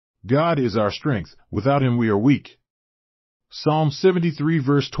God is our strength, without him we are weak. Psalm 73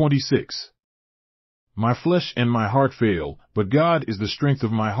 verse 26. My flesh and my heart fail, but God is the strength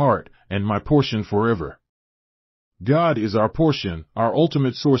of my heart, and my portion forever. God is our portion, our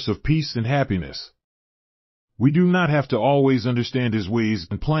ultimate source of peace and happiness. We do not have to always understand his ways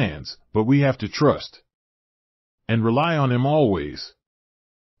and plans, but we have to trust and rely on him always.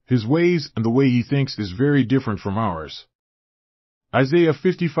 His ways and the way he thinks is very different from ours. Isaiah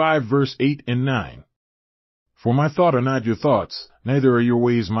 55 verse 8 and 9. For my thoughts are not your thoughts, neither are your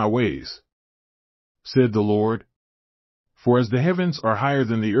ways my ways, said the Lord. For as the heavens are higher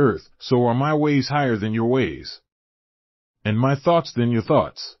than the earth, so are my ways higher than your ways, and my thoughts than your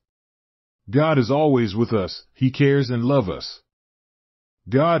thoughts. God is always with us, he cares and loves us.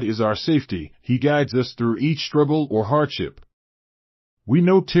 God is our safety, he guides us through each struggle or hardship. We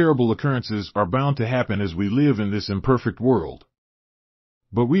know terrible occurrences are bound to happen as we live in this imperfect world.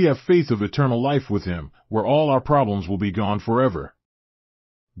 But we have faith of eternal life with him, where all our problems will be gone forever.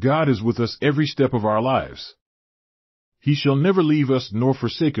 God is with us every step of our lives. He shall never leave us nor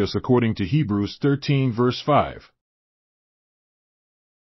forsake us according to Hebrews 13 verse 5.